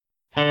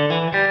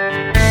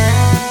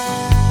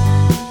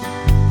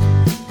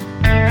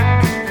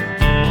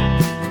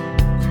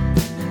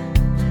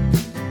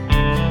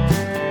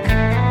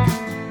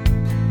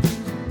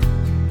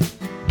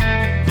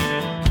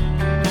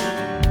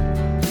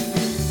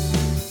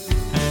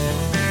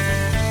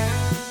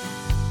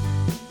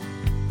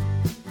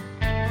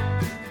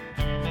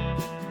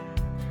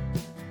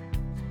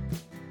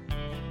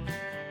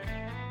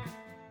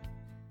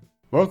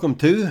Welcome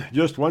to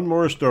Just One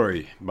More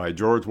Story by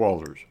George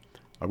Walters,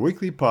 a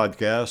weekly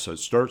podcast that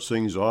starts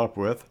things off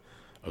with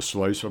a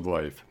slice of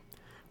life,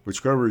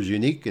 which covers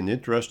unique and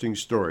interesting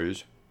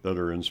stories that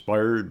are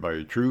inspired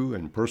by true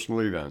and personal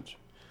events.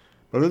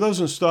 But it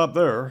doesn't stop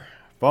there.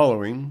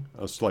 Following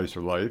a slice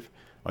of life,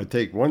 I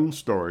take one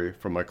story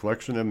from my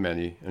collection of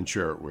many and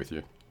share it with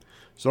you.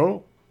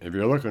 So, if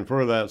you're looking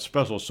for that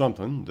special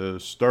something to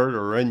start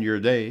or end your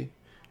day,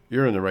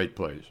 you're in the right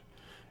place.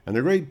 And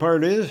the great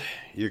part is,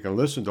 you can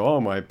listen to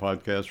all my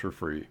podcasts for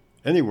free,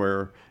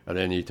 anywhere, at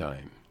any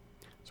time.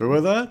 So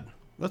with that,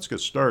 let's get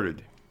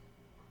started.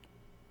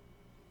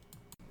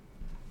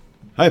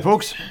 Hi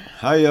folks,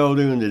 how y'all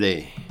doing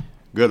today?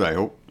 Good, I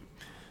hope.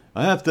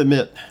 I have to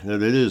admit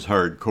that it is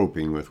hard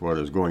coping with what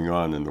is going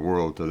on in the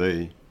world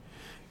today.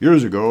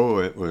 Years ago,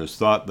 it was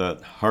thought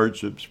that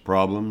hardships,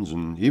 problems,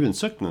 and even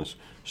sickness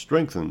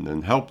strengthened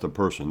and helped a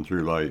person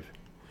through life.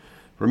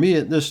 For me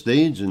at this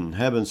stage, and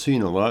having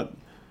seen a lot,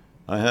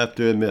 I have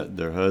to admit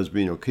there has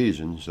been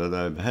occasions that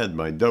I've had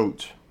my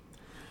doubts.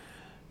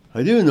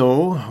 I do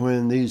know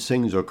when these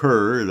things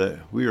occur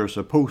that we are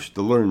supposed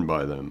to learn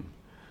by them,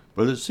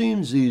 but it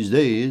seems these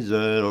days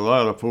that a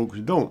lot of folks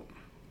don't.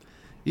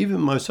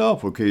 Even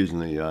myself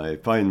occasionally I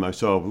find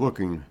myself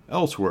looking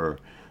elsewhere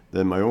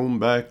than my own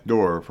back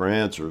door for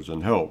answers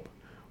and help,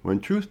 when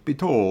truth be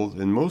told,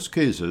 in most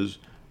cases,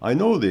 I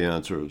know the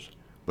answers,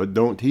 but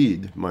don't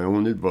heed my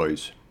own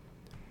advice.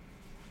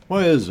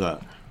 Why is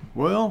that?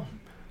 Well,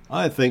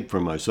 I think for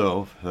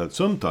myself that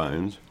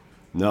sometimes,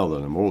 now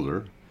that I'm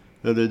older,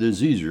 that it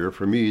is easier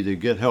for me to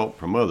get help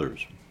from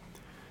others.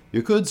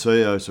 You could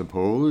say, I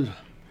suppose,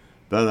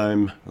 that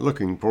I'm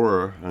looking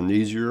for an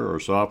easier or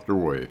softer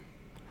way.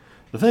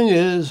 The thing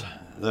is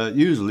that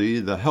usually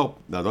the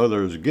help that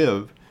others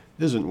give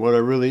isn't what I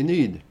really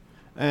need,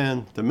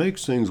 and to make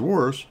things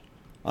worse,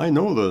 I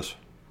know this.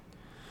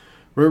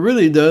 What it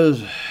really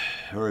does,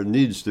 or it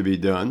needs to be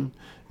done,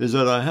 is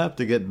that I have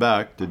to get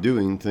back to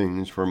doing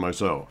things for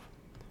myself.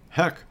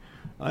 Heck,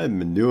 I've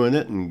been doing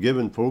it and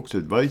giving folks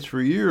advice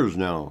for years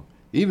now,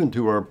 even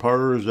to our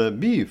powers that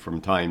be from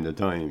time to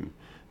time,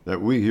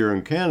 that we here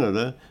in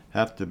Canada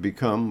have to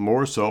become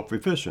more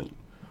self-efficient,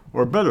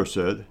 or better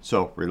said,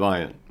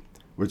 self-reliant,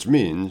 which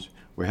means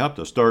we have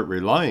to start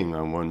relying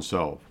on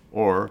oneself,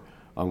 or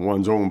on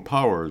one's own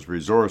powers,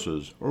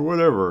 resources, or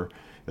whatever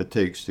it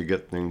takes to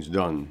get things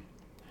done.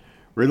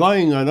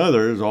 Relying on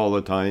others all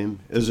the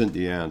time isn't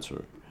the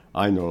answer.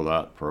 I know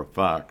that for a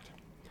fact.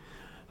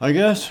 I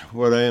guess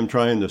what I am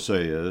trying to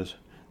say is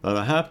that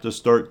I have to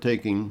start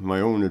taking my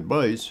own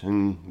advice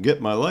and get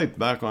my life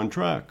back on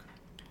track.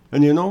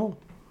 And you know,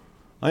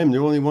 I am the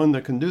only one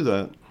that can do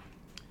that.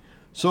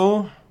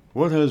 So,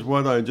 what has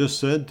what I just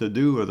said to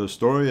do with the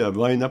story I've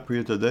lined up for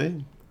you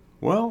today?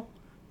 Well,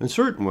 in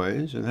certain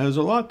ways, it has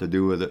a lot to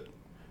do with it.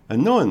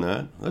 And knowing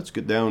that, let's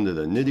get down to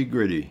the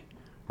nitty-gritty.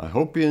 I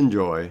hope you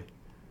enjoy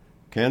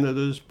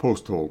Canada's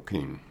Post Hole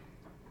King.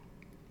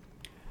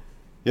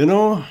 You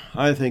know,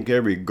 I think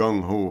every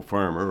gung-ho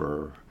farmer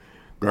or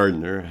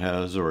gardener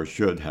has or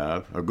should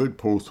have a good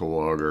post hole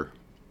auger.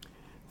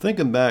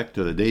 Thinking back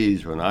to the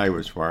days when I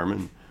was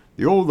farming,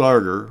 the old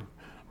auger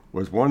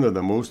was one of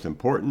the most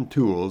important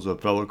tools a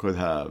fellow could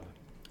have.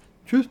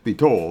 Truth be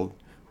told,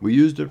 we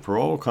used it for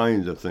all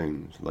kinds of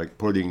things, like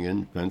putting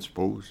in fence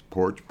posts,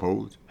 porch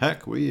posts.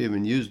 Heck, we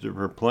even used it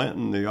for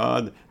planting the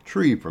odd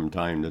tree from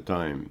time to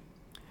time.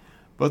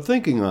 But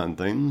thinking on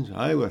things,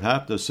 I would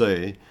have to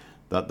say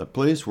that the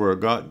place where it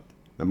got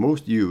the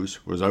most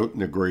use was out in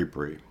the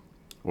grapery,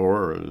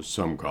 or as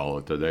some call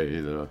it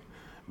today, the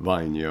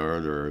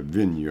vineyard or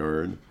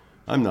vineyard.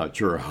 I'm not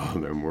sure how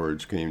them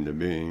words came to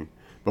being,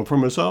 but for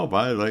myself,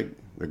 I like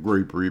the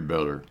grapery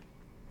better.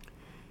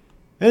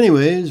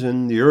 Anyways,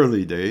 in the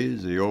early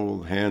days, the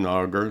old hand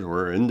augers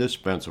were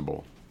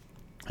indispensable,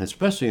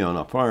 especially on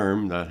a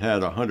farm that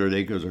had 100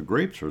 acres of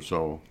grapes or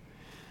so.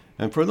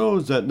 And for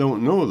those that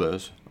don't know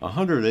this,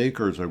 100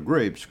 acres of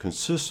grapes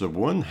consists of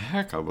one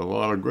heck of a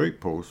lot of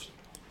grape posts.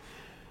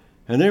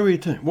 And every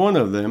one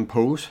of them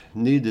posts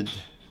needed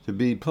to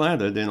be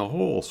planted in a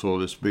hole, so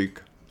to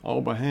speak, all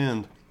by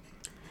hand.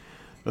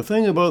 The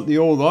thing about the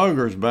old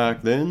augers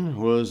back then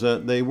was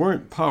that they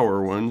weren't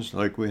power ones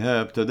like we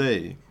have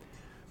today.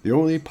 The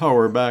only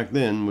power back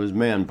then was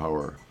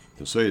manpower,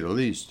 to say the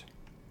least.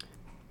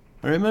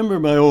 I remember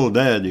my old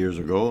dad years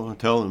ago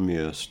telling me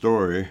a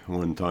story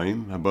one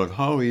time about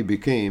how he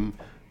became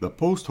the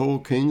Post Hole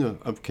King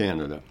of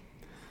Canada.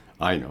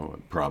 I know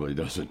it probably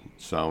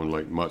doesn't sound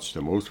like much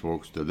to most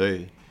folks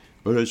today,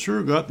 but it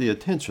sure got the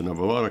attention of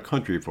a lot of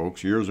country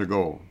folks years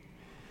ago.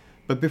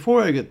 But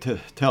before I get to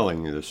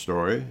telling you this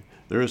story,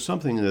 there is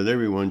something that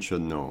everyone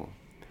should know.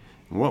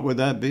 And what would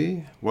that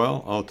be?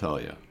 Well, I'll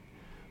tell you.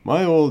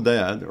 My old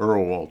dad,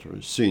 Earl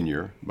Walters,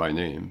 Sr. by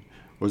name,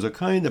 was a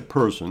kind of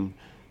person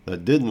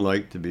that didn't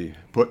like to be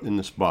put in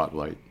the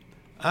spotlight.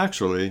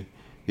 Actually,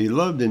 he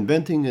loved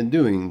inventing and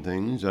doing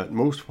things that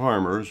most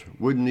farmers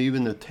wouldn't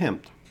even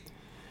attempt.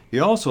 He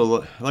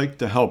also liked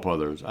to help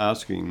others,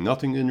 asking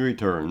nothing in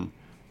return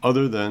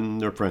other than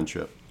their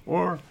friendship,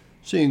 or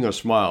seeing a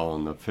smile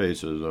on the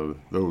faces of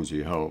those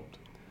he helped.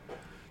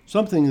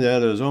 Something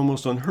that is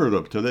almost unheard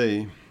of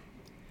today.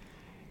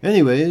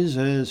 Anyways,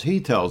 as he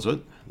tells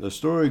it, the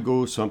story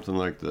goes something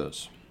like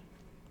this.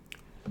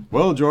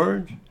 Well,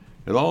 George,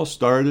 it all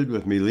started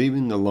with me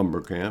leaving the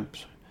lumber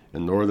camps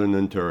in northern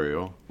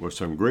Ontario with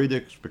some great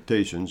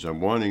expectations of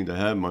wanting to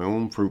have my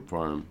own fruit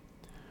farm.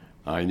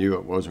 I knew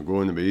it wasn't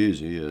going to be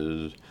easy,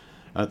 as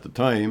at the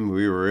time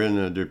we were in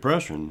a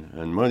depression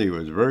and money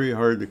was very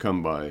hard to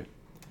come by.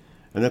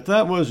 And if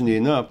that wasn't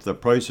enough, the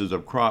prices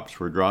of crops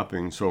were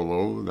dropping so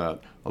low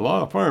that a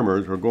lot of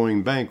farmers were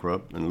going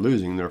bankrupt and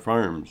losing their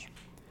farms.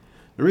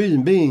 The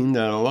reason being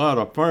that a lot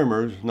of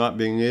farmers, not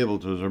being able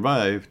to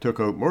survive, took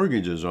out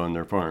mortgages on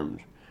their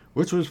farms,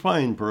 which was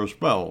fine for a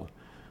spell,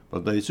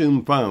 but they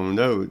soon found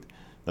out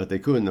that they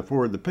couldn't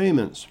afford the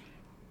payments.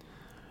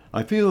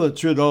 I feel it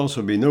should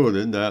also be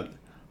noted that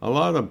a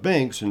lot of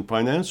banks and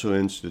financial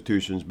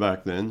institutions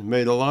back then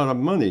made a lot of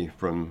money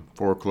from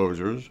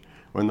foreclosures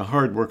when the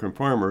hard-working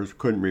farmers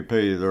couldn't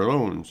repay their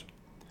loans.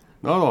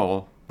 Not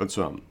all, but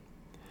some.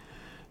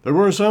 There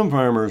were some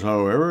farmers,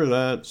 however,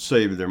 that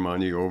saved their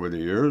money over the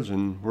years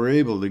and were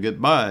able to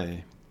get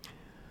by.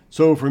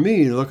 So for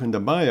me, looking to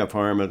buy a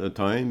farm at the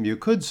time, you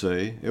could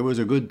say it was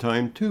a good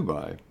time to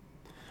buy.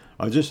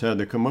 I just had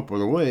to come up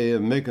with a way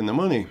of making the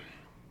money.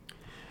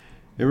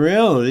 In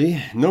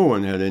reality, no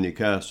one had any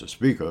cash to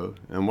speak of,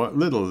 and what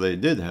little they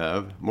did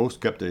have, most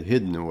kept it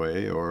hidden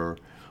away or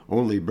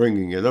only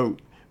bringing it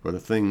out for the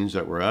things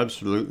that were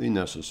absolutely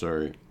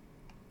necessary.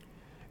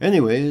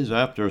 Anyways,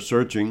 after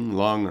searching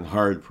long and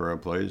hard for a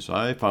place,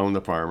 I found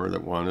a farmer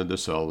that wanted to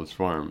sell his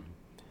farm.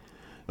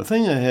 The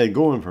thing I had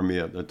going for me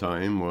at the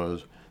time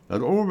was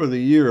that over the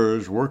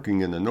years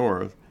working in the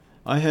north,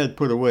 I had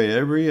put away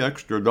every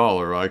extra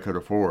dollar I could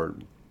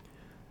afford.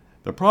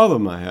 The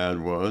problem I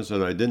had was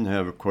that I didn't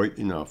have quite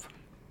enough.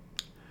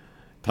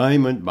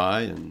 Time went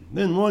by, and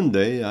then one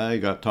day I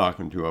got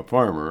talking to a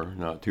farmer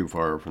not too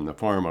far from the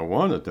farm I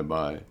wanted to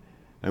buy,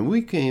 and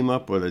we came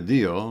up with a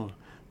deal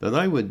that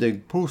I would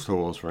dig post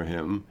holes for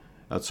him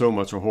at so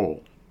much a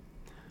hole.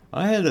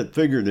 I had it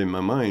figured in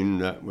my mind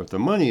that with the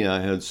money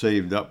I had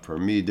saved up for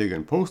me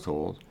digging post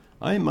holes,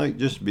 I might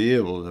just be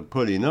able to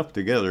put enough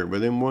together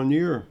within 1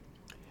 year.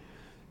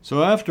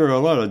 So after a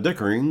lot of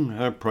dickering,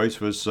 our price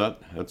was set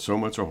at so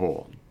much a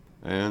hole,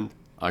 and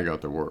I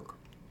got to work.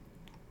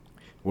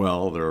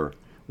 Well, there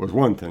was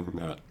one thing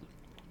that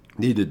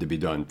needed to be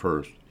done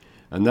first,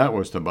 and that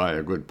was to buy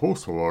a good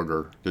post hole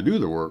auger to do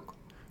the work.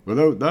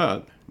 Without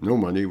that, no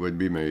money would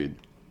be made.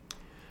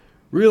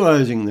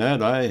 Realizing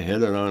that, I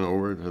headed on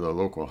over to the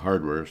local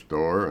hardware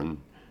store, and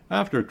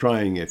after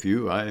trying a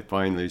few, I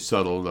finally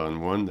settled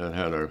on one that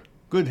had a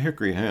good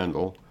hickory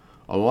handle,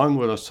 along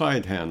with a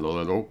side handle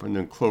that opened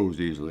and closed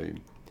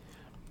easily.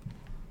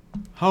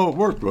 How it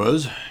worked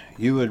was,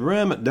 you would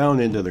ram it down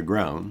into the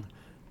ground,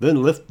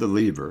 then lift the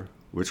lever,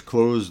 which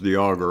closed the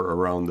auger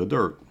around the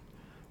dirt.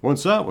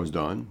 Once that was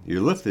done,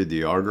 you lifted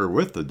the auger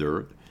with the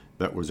dirt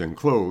that was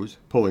enclosed,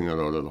 pulling it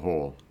out of the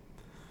hole.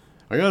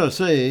 I gotta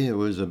say, it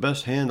was the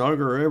best hand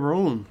auger I ever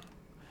owned.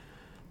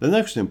 The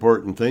next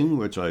important thing,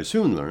 which I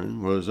soon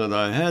learned, was that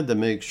I had to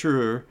make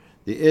sure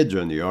the edge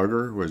on the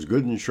auger was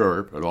good and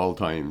sharp at all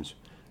times,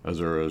 as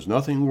there is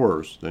nothing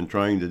worse than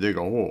trying to dig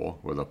a hole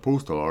with a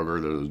post auger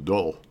that is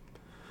dull.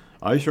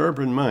 I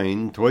sharpened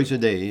mine twice a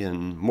day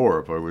and more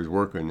if I was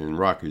working in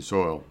rocky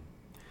soil.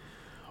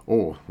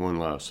 Oh, one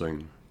last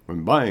thing.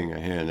 When buying a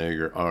hand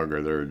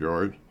auger there,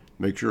 George,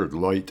 make sure it's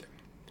light.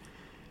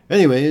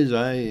 Anyways,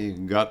 I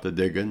got to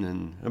digging,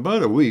 and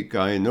about a week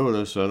I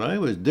noticed that I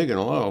was digging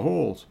a lot of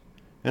holes.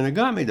 And it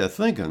got me to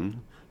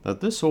thinking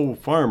that this old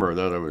farmer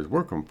that I was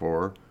working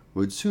for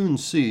would soon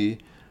see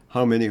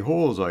how many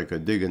holes I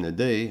could dig in a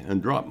day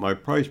and drop my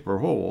price per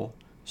hole,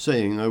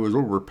 saying I was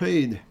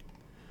overpaid.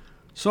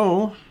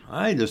 So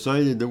I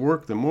decided to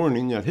work the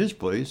morning at his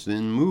place,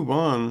 then move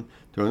on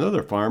to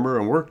another farmer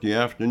and work the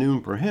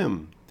afternoon for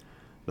him.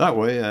 That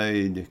way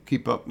I'd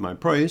keep up my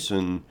price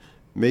and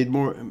made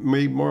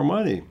more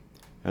money,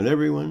 and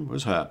everyone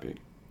was happy.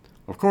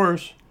 Of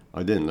course,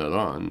 I didn't let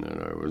on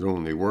that I was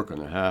only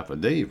working a half a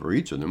day for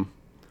each of them.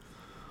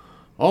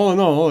 All in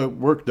all, it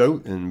worked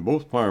out, and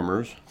both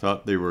farmers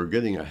thought they were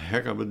getting a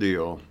heck of a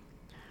deal.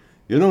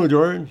 You know,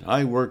 George,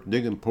 I worked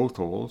digging post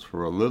holes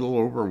for a little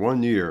over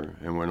 1 year,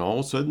 and when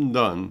all said and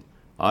done,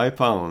 I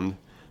found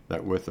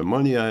that with the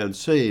money I had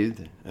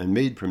saved and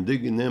made from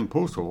digging them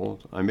post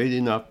holes, I made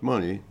enough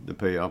money to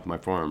pay off my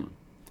farm.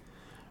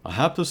 I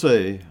have to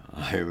say,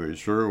 I was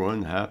sure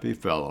one happy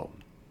fellow.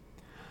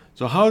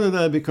 So how did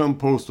I become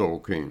post hole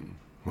king?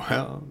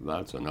 Well,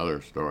 that's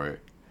another story.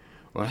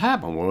 What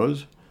happened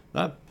was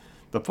that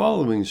the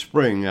following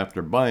spring,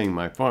 after buying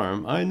my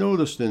farm, I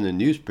noticed in the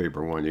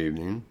newspaper one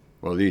evening,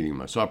 while eating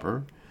my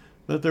supper,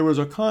 that there was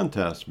a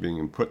contest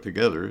being put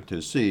together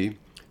to see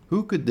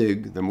who could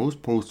dig the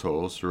most post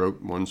holes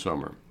throughout one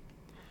summer.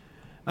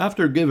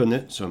 After giving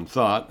it some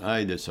thought,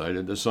 I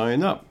decided to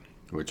sign up,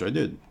 which I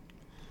did.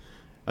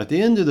 At the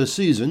end of the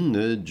season,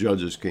 the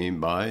judges came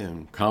by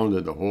and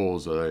counted the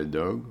holes that I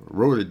dug,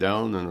 wrote it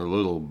down in a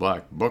little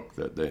black book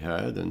that they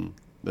had, and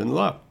then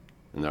left.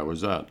 And that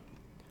was that.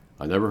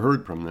 I never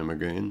heard from them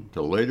again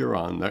till later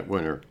on that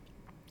winter.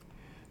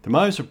 To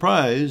my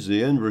surprise,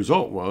 the end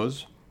result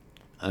was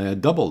I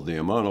had doubled the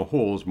amount of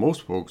holes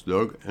most folks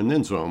dug, and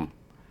then some.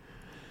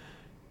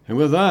 And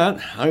with that,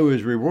 I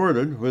was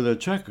rewarded with a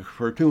check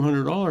for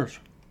 $200.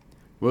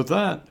 With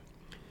that,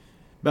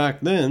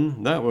 back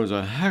then, that was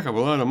a heck of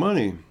a lot of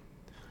money.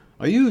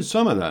 I used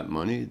some of that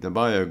money to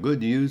buy a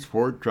good used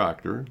Ford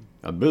tractor,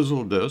 a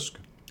Bizzle disc,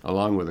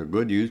 along with a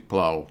good used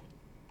plow.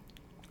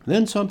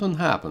 Then something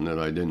happened that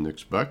I didn't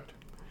expect.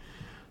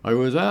 I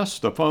was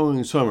asked the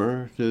following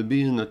summer to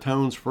be in the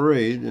town's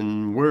parade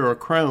and wear a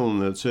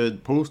crown that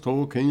said Post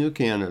Hole King of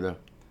Canada.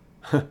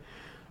 I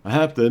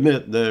have to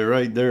admit that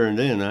right there and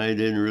then I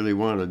didn't really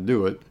want to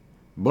do it,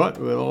 but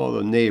with all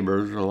the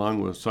neighbors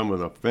along with some of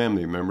the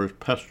family members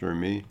pestering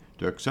me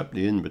to accept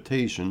the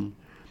invitation,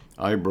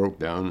 I broke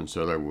down and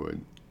said I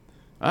would.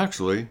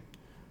 Actually,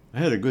 I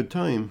had a good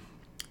time.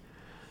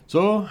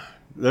 So,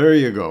 there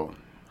you go,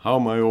 how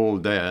my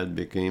old dad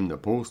became the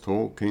Post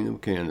Hole King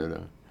of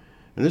Canada.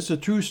 And it's a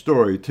true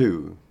story,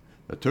 too,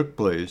 that took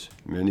place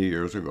many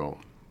years ago.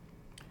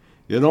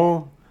 You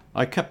know,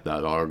 I kept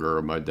that auger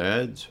of my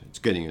dad's. It's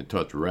getting a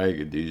touch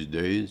ragged these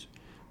days.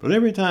 But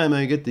every time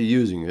I get to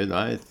using it,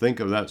 I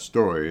think of that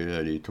story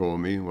that he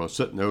told me while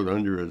sitting out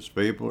under his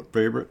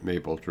favorite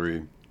maple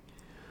tree.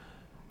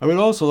 I would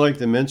also like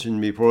to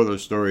mention before the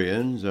story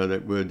ends that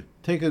it would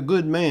take a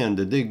good man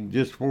to dig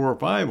just 4 or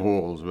 5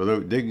 holes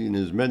without digging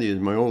as many as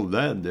my old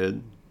dad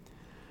did.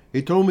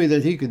 He told me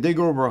that he could dig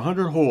over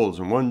 100 holes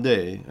in one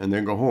day and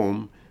then go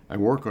home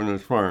and work on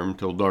his farm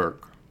till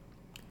dark.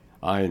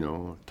 I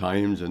know,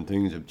 times and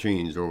things have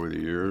changed over the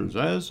years,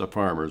 as the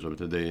farmers of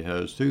today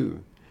has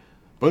too.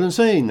 But in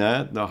saying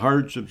that, the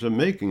hardships of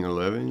making a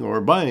living or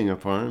buying a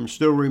farm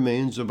still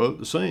remains about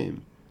the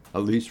same,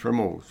 at least for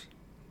most.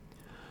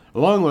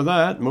 Along with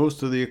that,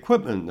 most of the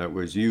equipment that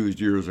was used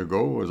years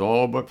ago was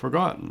all but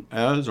forgotten,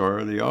 as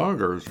are the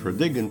augers for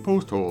digging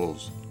post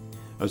holes.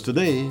 As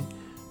today,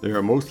 they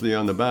are mostly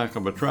on the back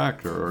of a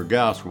tractor or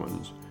gas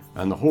ones,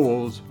 and the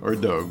holes are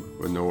dug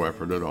with no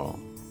effort at all.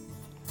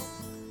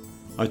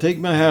 I take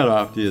my hat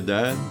off to you,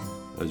 Dad,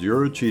 as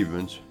your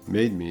achievements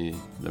made me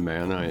the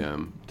man I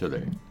am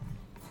today.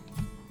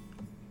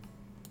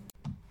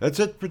 That's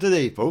it for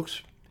today,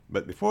 folks.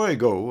 But before I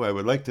go, I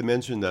would like to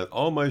mention that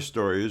all my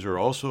stories are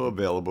also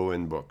available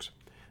in books.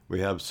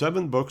 We have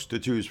 7 books to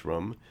choose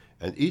from,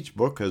 and each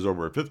book has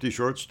over 50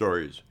 short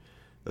stories.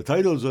 The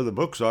titles of the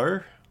books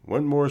are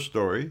One More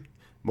Story,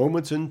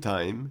 Moments in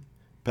Time,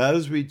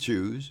 Paths We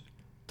Choose,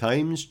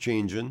 Time's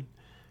Changin',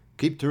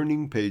 Keep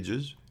Turning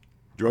Pages,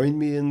 Join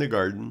Me in the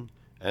Garden,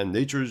 and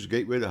Nature's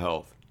Gateway to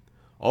Health.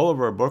 All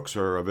of our books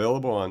are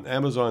available on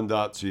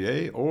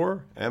Amazon.ca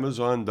or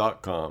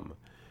Amazon.com,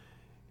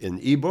 in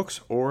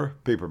ebooks or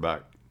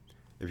paperback.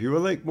 If you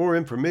would like more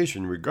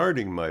information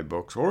regarding my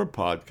books or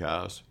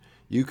podcasts,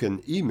 you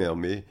can email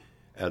me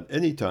at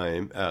any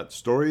time at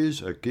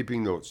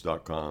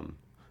stories@keepingnotes.com.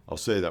 I'll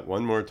say that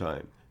one more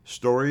time.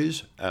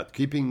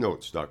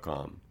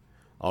 stories@keepingnotes.com.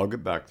 I'll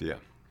get back to you.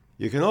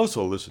 You can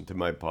also listen to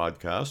my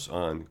podcasts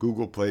on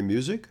Google Play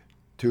Music,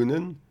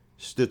 TuneIn,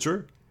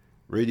 Stitcher,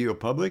 Radio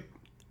Public,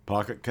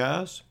 Pocket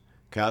Cast,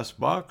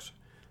 Castbox,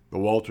 The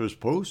Walters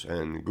Post,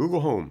 and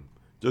Google Home.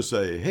 Just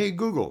say, "Hey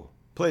Google,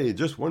 play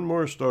Just One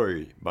More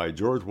Story" by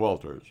George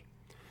Walters.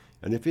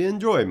 And if you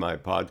enjoy my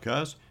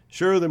podcasts,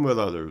 share them with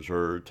others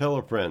or tell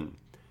a friend.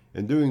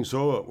 In doing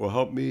so, it will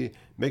help me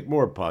make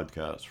more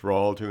podcasts for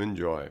all to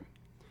enjoy.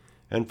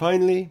 And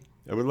finally,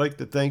 I would like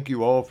to thank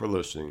you all for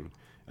listening.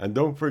 And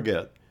don't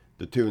forget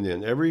to tune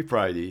in every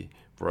Friday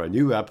for a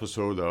new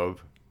episode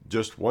of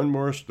Just One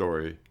More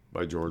Story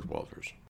by George Walters.